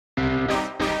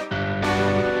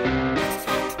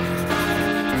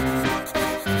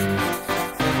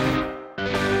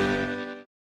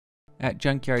At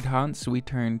Junkyard Haunts, we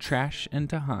turn trash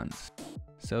into haunts.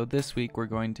 So this week we're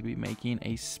going to be making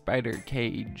a spider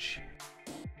cage.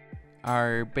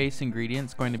 Our base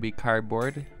ingredient's going to be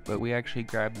cardboard, but we actually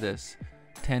grabbed this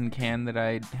tin can that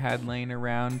I had laying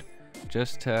around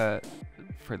just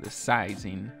for the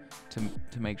sizing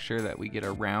to make sure that we get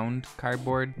a round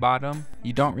cardboard bottom.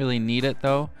 You don't really need it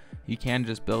though. You can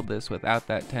just build this without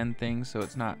that tin thing, so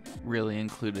it's not really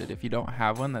included. If you don't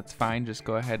have one, that's fine. Just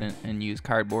go ahead and use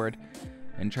cardboard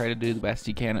and try to do the best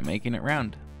you can at making it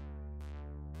round.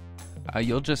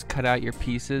 You'll just cut out your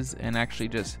pieces and actually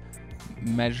just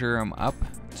measure them up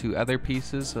to other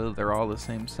pieces so they're all the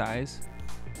same size.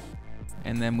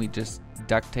 And then we just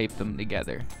duct tape them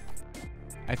together.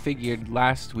 I figured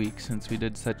last week, since we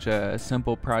did such a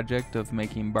simple project of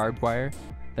making barbed wire,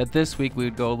 that this week we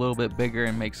would go a little bit bigger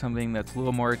and make something that's a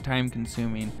little more time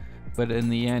consuming, but in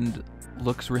the end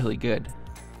looks really good.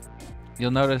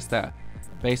 You'll notice that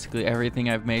basically everything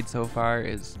I've made so far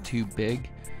is too big,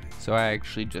 so I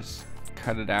actually just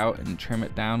cut it out and trim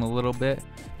it down a little bit.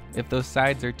 If those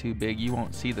sides are too big, you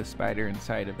won't see the spider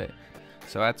inside of it.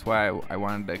 So that's why I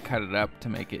wanted to cut it up to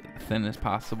make it thin as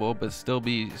possible, but still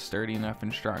be sturdy enough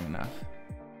and strong enough.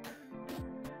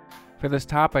 For this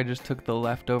top, I just took the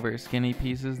leftover skinny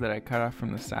pieces that I cut off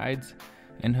from the sides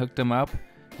and hooked them up.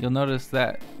 You'll notice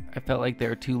that I felt like they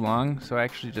were too long, so I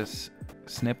actually just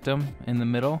snipped them in the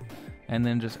middle and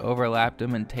then just overlapped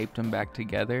them and taped them back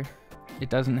together.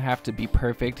 It doesn't have to be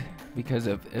perfect, because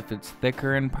if it's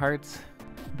thicker in parts,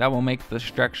 that will make the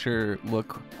structure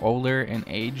look older and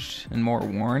aged and more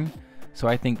worn. So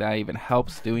I think that even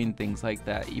helps doing things like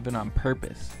that, even on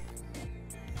purpose.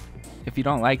 If you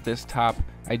don't like this top,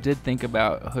 I did think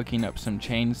about hooking up some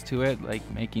chains to it, like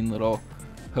making little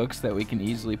hooks that we can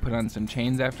easily put on some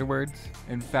chains afterwards.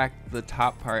 In fact, the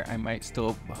top part, I might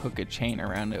still hook a chain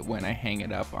around it when I hang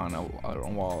it up on a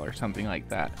wall or something like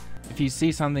that. If you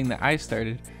see something that I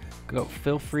started,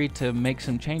 feel free to make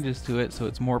some changes to it so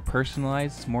it's more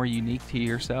personalized, more unique to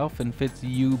yourself, and fits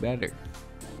you better.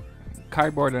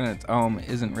 Cardboard on its own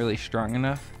isn't really strong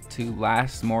enough to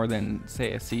last more than,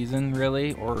 say, a season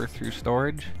really, or through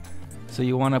storage. So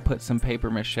you want to put some paper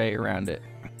mache around it.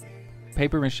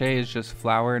 Paper mache is just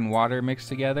flour and water mixed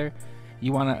together.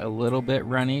 You want it a little bit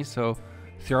runny, so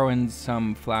throw in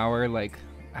some flour, like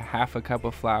a half a cup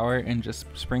of flour, and just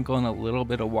sprinkle in a little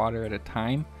bit of water at a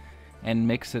time and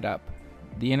mix it up.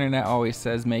 The internet always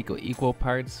says make equal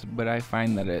parts, but I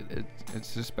find that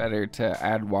it's just better to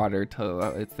add water till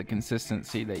it's the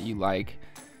consistency that you like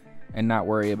and not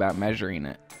worry about measuring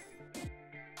it.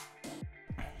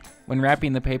 When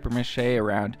wrapping the paper mache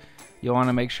around, you'll want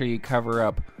to make sure you cover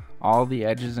up all the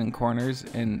edges and corners,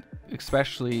 and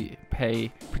especially pay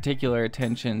particular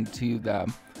attention to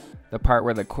the part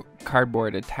where the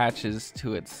cardboard attaches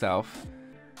to itself,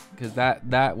 because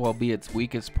that will be its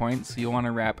weakest point. So you'll want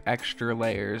to wrap extra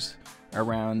layers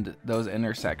around those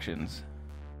intersections.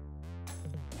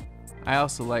 I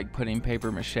also like putting paper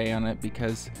mache on it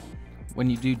because when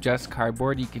you do just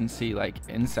cardboard, you can see like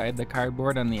inside the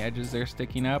cardboard on the edges they're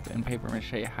sticking up, and paper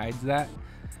mache hides that.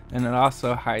 And it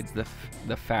also hides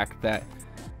the fact that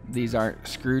these aren't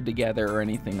screwed together or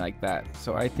anything like that.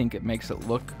 So I think it makes it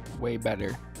look way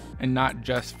better, and not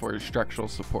just for structural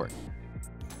support.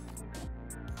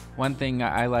 One thing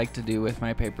I like to do with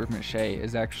my paper mache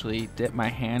is actually dip my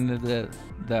hand into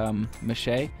the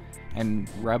mache and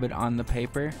rub it on the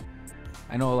paper.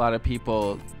 I know a lot of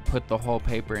people put the whole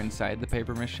paper inside the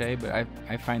paper mache, but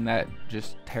I find that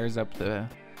just tears up the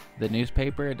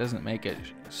newspaper. It doesn't make it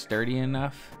sturdy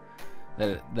enough.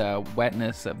 The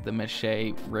wetness of the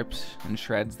mache rips and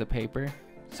shreds the paper.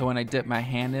 So when I dip my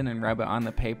hand in and rub it on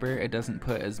the paper, it doesn't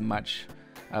put as much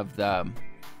of the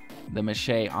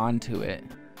mache onto it,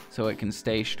 so it can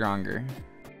stay stronger.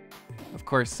 Of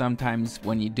course, sometimes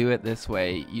when you do it this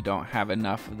way, you don't have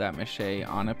enough of that mache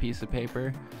on a piece of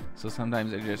paper. So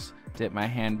sometimes I just dip my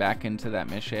hand back into that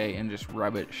mache and just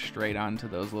rub it straight onto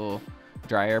those little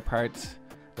drier parts,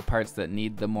 the parts that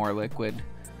need the more liquid.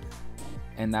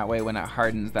 And that way when it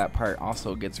hardens, that part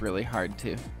also gets really hard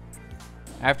too.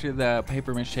 After the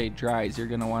paper mache dries, you're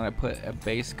going to want to put a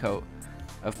base coat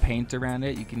of paint around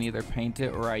it. You can either paint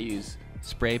it, or I use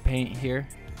spray paint here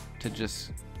to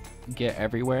just get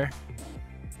everywhere.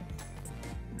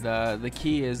 The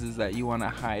key is that you want to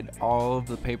hide all of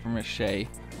the paper mache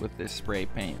with this spray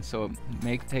paint. So it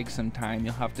may take some time.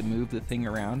 You'll have to move the thing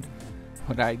around.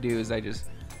 What I do is I just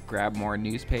grab more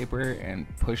newspaper and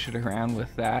push it around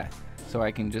with that, so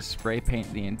I can just spray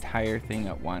paint the entire thing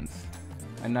at once.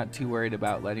 I'm not too worried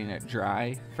about letting it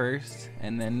dry first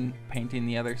and then painting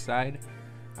the other side.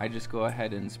 I just go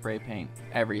ahead and spray paint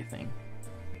everything.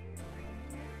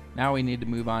 Now we need to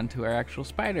move on to our actual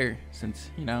spider, since,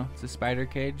 you know, it's a spider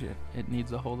cage, it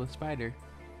needs to hold a spider.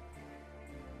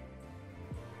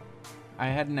 I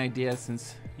had an idea,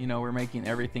 since, you know, we're making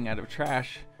everything out of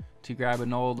trash, to grab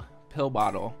an old pill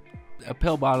bottle. A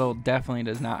pill bottle definitely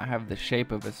does not have the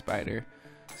shape of a spider,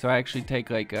 so I actually take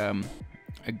like a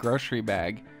grocery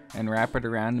bag and wrap it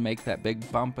around to make that big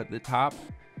bump at the top,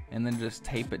 and then just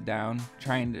tape it down,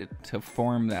 trying to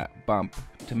form that bump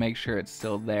to make sure it's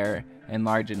still there and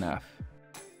large enough.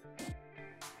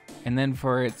 And then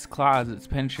for its claws, its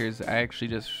pinchers, I actually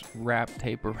just wrap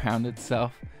tape around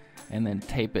itself and then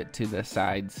tape it to the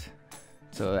sides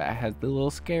so that it has the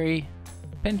little scary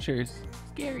pinchers.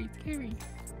 Scary.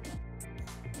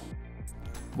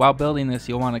 While building this,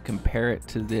 you'll want to compare it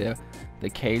to the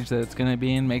cage that it's going to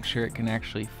be in, make sure it can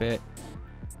actually fit.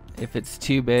 If it's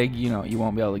too big, you know, you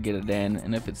won't be able to get it in,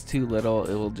 and if it's too little,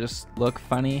 it will just look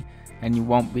funny and you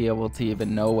won't be able to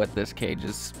even know what this cage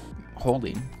is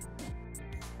holding.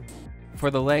 For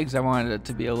the legs, I wanted it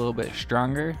to be a little bit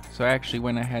stronger, so I actually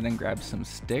went ahead and grabbed some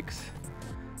sticks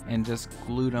and just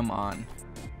glued them on.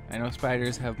 I know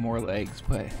spiders have more legs,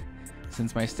 but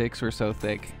since my sticks were so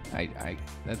thick,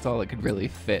 that's all that could really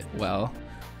fit well.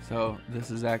 So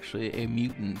this is actually a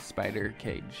mutant spider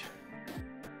cage.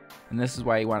 And this is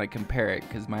why you want to compare it,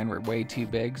 because mine were way too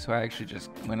big, so I actually just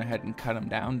went ahead and cut them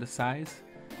down to size.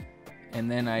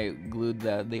 And then I glued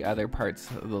the other parts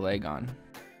of the leg on.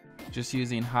 Just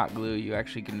using hot glue, you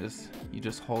actually can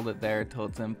just hold it there till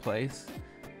it's in place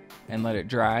and let it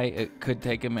dry. It could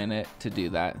take a minute to do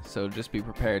that, so just be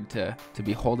prepared to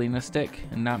be holding a stick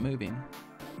and not moving.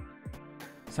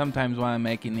 Sometimes while I'm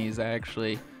making these, I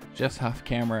actually, just off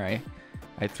camera,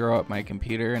 I throw up my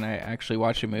computer and I actually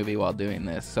watch a movie while doing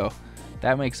this, so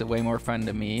that makes it way more fun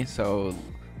to me. So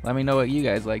let me know what you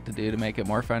guys like to do to make it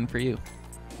more fun for you.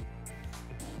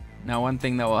 Now, one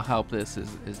thing that will help this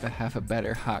is to have a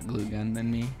better hot glue gun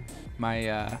than me.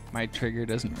 My trigger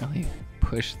doesn't really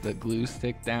push the glue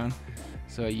stick down,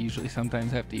 so I usually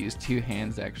sometimes have to use two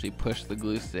hands to actually push the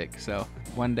glue stick. So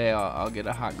one day I'll get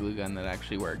a hot glue gun that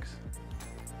actually works.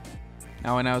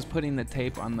 Now, when I was putting the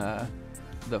tape on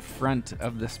the front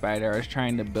of the spider, I was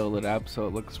trying to build it up so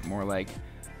it looks more like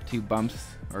two bumps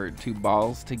or two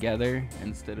balls together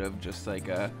instead of just like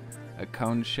a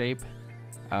cone shape.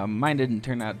 Mine didn't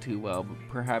turn out too well, but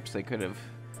perhaps I could have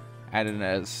added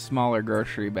a smaller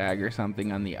grocery bag or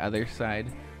something on the other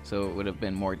side, so it would have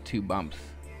been more two bumps.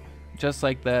 Just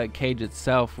like the cage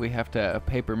itself, we have to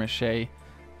paper mache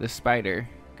the spider,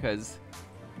 because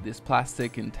this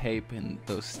plastic and tape and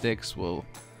those sticks will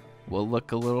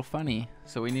look a little funny.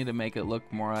 So we need to make it look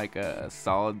more like a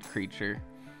solid creature,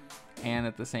 and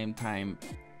at the same time,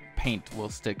 paint will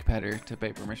stick better to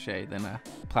paper mache than a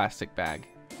plastic bag.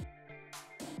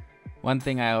 One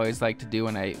thing I always like to do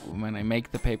when I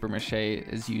make the paper mache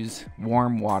is use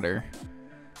warm water.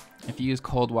 If you use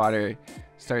cold water, it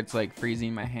starts like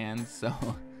freezing my hands, so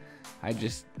I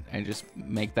just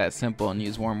make that simple and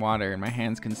use warm water, and my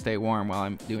hands can stay warm while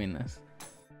I'm doing this.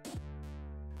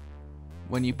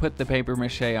 When you put the paper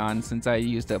mache on, since I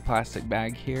used a plastic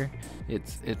bag here,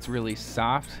 it's really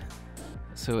soft,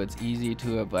 so it's easy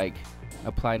to have like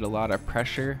applied a lot of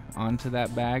pressure onto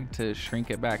that bag to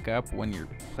shrink it back up when you're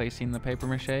placing the paper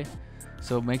mache.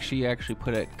 So make sure you actually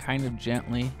put it kind of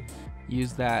gently,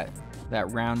 use that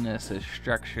roundness as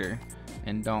structure,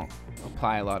 and don't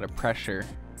apply a lot of pressure.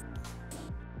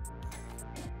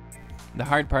 The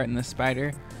hard part in the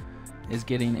spider is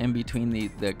getting in between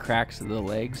the cracks of the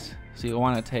legs, so you'll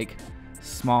want to take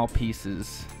small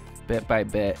pieces bit by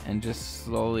bit and just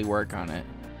slowly work on it.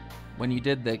 When you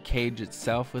did the cage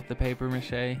itself with the paper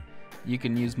mache, you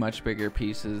can use much bigger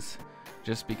pieces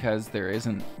just because there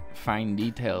isn't fine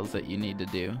details that you need to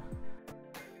do.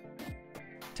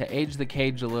 To age the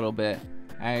cage a little bit,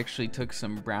 I actually took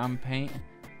some brown paint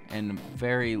and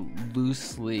very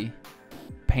loosely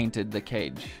painted the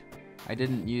cage. I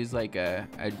didn't use like a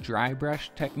dry brush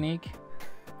technique.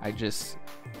 I just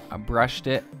brushed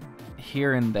it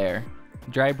here and there.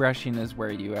 Dry brushing is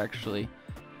where you actually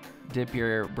dip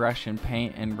your brush in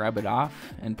paint and rub it off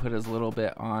and put as little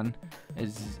bit on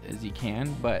as you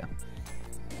can, but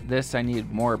this I needed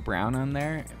more brown on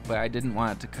there, but I didn't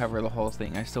want it to cover the whole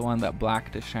thing. I still wanted that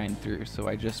black to shine through, so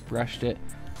I just brushed it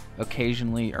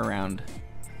occasionally around.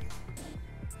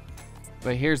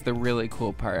 But here's the really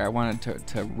cool part. I wanted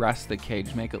to rust the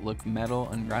cage, make it look metal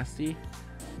and rusty.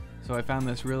 So I found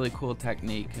this really cool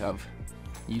technique of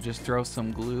you just throw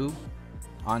some glue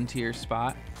onto your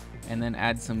spot and then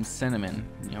add some cinnamon,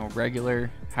 you know, regular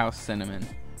house cinnamon.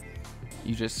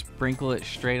 You just sprinkle it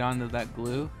straight onto that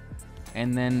glue,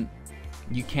 and then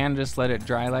you can just let it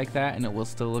dry like that and it will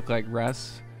still look like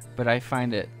rust, but I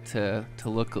find it to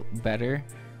look better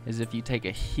is if you take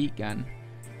a heat gun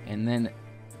and then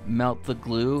melt the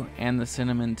glue and the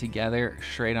cinnamon together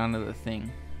straight onto the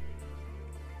thing.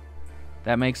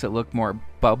 That makes it look more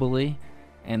bubbly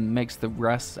and makes the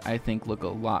rust, I think, look a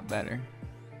lot better.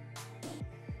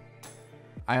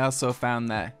 I also found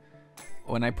that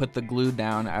when I put the glue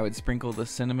down, I would sprinkle the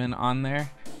cinnamon on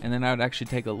there, and then I would actually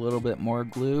take a little bit more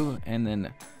glue and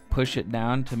then push it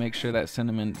down to make sure that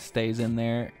cinnamon stays in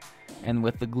there. And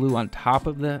with the glue on top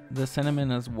of the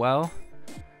cinnamon as well,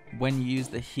 when you use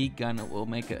the heat gun, it will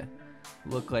make it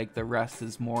look like the rust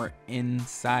is more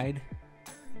inside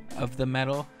of the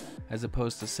metal as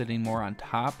opposed to sitting more on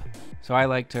top. So I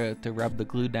like to rub the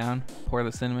glue down, pour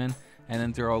the cinnamon, and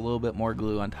then throw a little bit more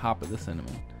glue on top of the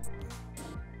cinnamon.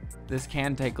 This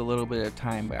can take a little bit of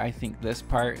time, but I think this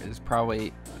part is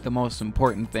probably the most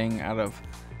important thing out of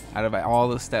all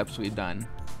the steps we've done.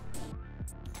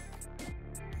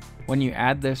 When you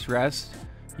add this rust,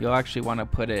 you'll actually want to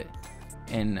put it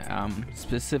in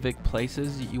specific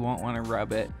places. You won't want to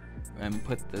rub it and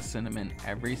put the cinnamon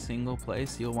every single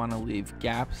place. You'll want to leave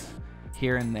gaps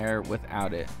here and there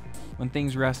without it. When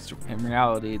things rust, in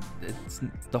reality,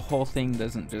 the whole thing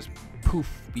doesn't just poof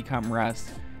become rust.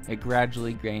 It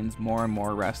gradually gains more and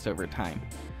more rust over time.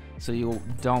 So you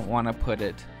don't want to put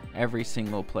it every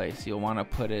single place. You'll want to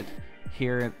put it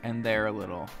here and there a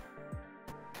little.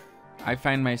 I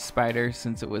find my spider,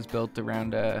 since it was built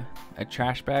around a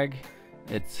trash bag,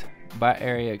 its butt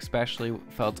area especially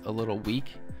felt a little weak.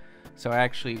 So I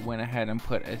actually went ahead and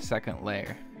put a second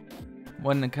layer.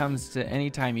 When it comes to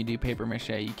any time you do paper mache,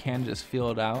 you can just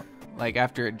feel it out. Like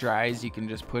after it dries, you can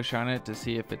just push on it to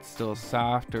see if it's still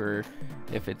soft or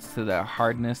if it's to the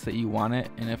hardness that you want it.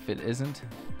 And if it isn't,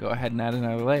 go ahead and add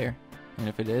another layer. And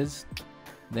if it is,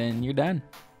 then you're done.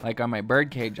 Like on my bird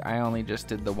cage, I only just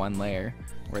did the one layer,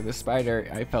 where the spider,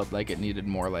 I felt like it needed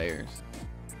more layers.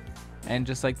 And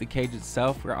just like the cage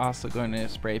itself, we're also going to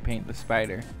spray paint the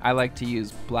spider. I like to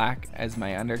use black as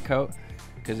my undercoat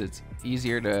because it's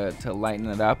easier to lighten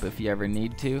it up if you ever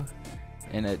need to,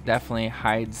 and it definitely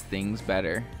hides things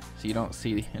better so you don't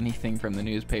see anything from the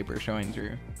newspaper showing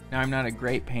through. Now, I'm not a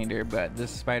great painter, but this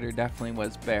spider definitely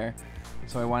was bare,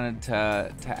 so I wanted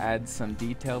to add some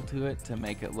detail to it to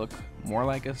make it look more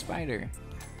like a spider.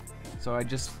 So I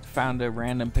just found a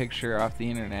random picture off the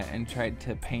internet and tried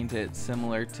to paint it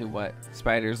similar to what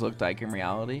spiders looked like in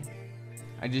reality.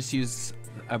 I just used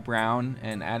a brown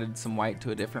and added some white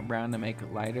to a different brown to make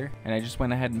it lighter, and I just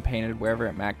went ahead and painted wherever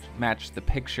it matched the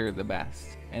picture the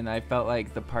best. And I felt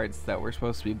like the parts that were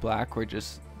supposed to be black were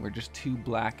just too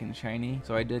black and shiny,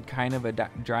 so I did kind of a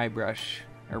dry brush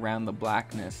around the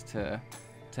blackness to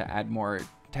add more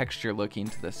texture looking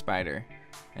to the spider.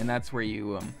 And that's where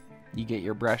you get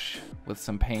your brush with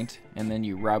some paint, and then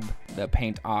you rub the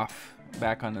paint off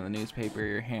back onto the newspaper,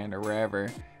 your hand, or wherever,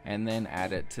 and then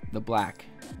add it to the black.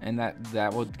 And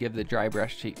that will give the dry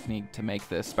brush technique to make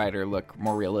the spider look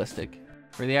more realistic.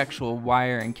 For the actual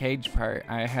wire and cage part,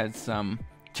 I had some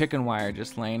chicken wire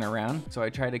just laying around, so I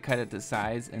tried to cut it to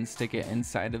size and stick it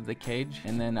inside of the cage,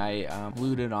 and then I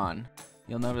glued it on.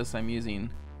 You'll notice I'm using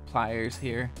pliers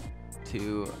here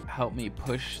to help me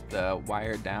push the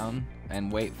wire down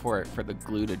and wait for the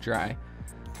glue to dry.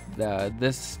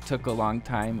 This took a long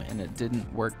time and it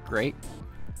didn't work great,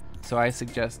 so I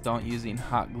suggest don't using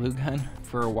hot glue gun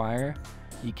for a wire.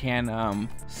 You can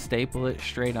staple it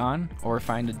straight on, or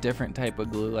find a different type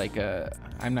of glue, like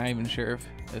I'm not even sure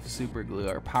if super glue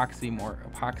or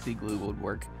epoxy glue would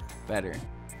work better.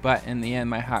 But in the end,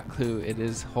 my hot glue, it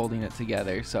is holding it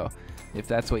together. So if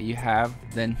that's what you have,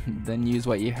 then use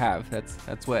what you have.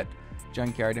 That's what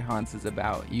Junkyard Haunts is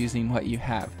about, using what you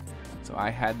have. So I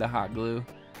had the hot glue.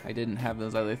 I didn't have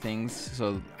those other things,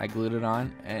 so I glued it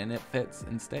on, and it fits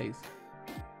and stays.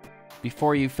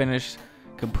 Before you finish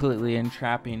completely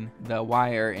entrapping the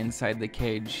wire inside the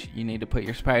cage, you need to put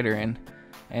your spider in.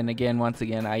 And again, once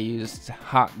again, I used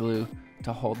hot glue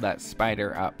to hold that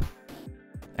spider up.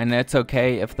 And it's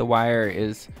okay if the wire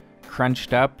is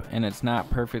crunched up and it's not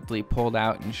perfectly pulled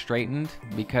out and straightened,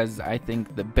 because I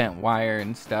think the bent wire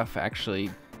and stuff actually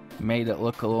made it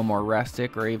look a little more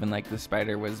rustic, or even like the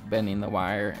spider was bending the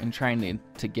wire and trying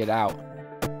to get out.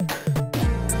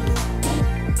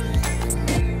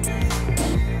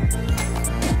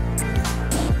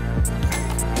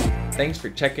 Thanks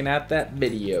for checking out that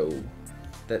video.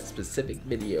 That specific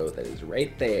video that is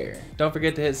right there. Don't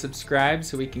forget to hit subscribe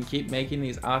so we can keep making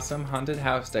these awesome haunted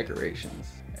house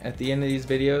decorations. At the end of these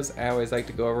videos, I always like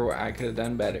to go over what I could have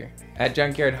done better. At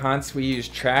Junkyard Haunts, we use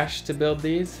trash to build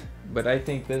these, but I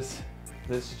think this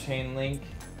chain link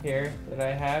here that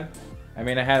I had, I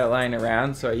had it lying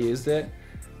around, so I used it.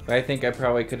 But I think I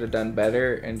probably could have done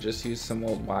better and just use some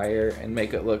old wire and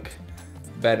make it look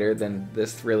better than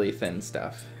this really thin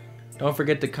stuff. Don't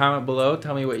forget to comment below,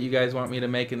 tell me what you guys want me to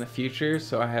make in the future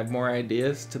so I have more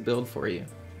ideas to build for you.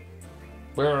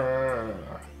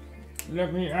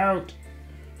 Let me out!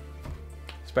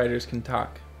 Spiders can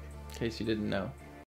talk, in case you didn't know.